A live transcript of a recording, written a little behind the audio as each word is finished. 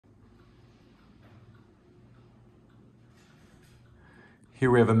Here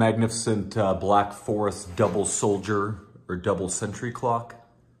we have a magnificent Black Forest double soldier or double sentry clock.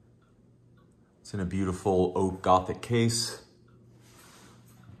 It's in a beautiful oak Gothic case.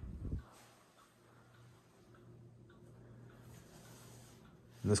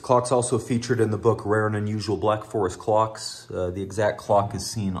 And this clock's also featured in the book Rare and Unusual Black Forest Clocks. The exact clock is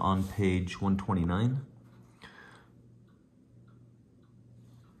seen on page 129.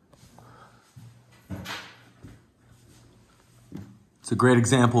 It's a great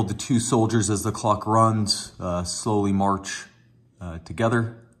example of the two soldiers as the clock runs, slowly march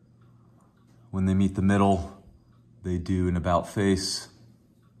together. When they meet the middle, they do an about face,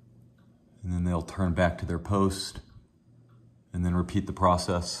 and then they'll turn back to their post, and then repeat the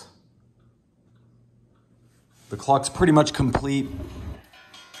process. The clock's pretty much complete,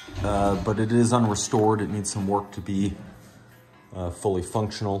 but it is unrestored. It needs some work to be fully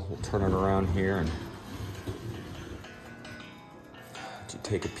functional. We'll turn it around here and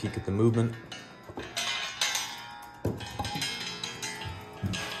take a peek at the movement.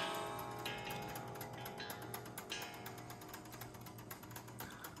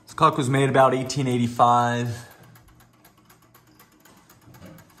 This clock was made about 1885.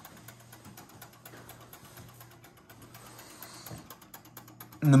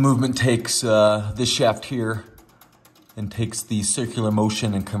 And the movement takes this shaft here and takes the circular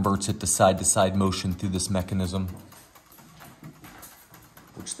motion and converts it to side motion through this mechanism,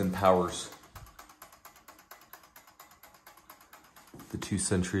 which then powers the two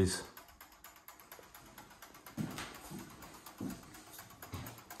sentries.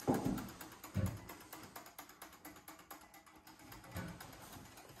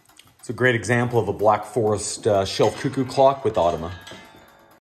 It's a great example of a Black Forest shelf cuckoo clock with Automata.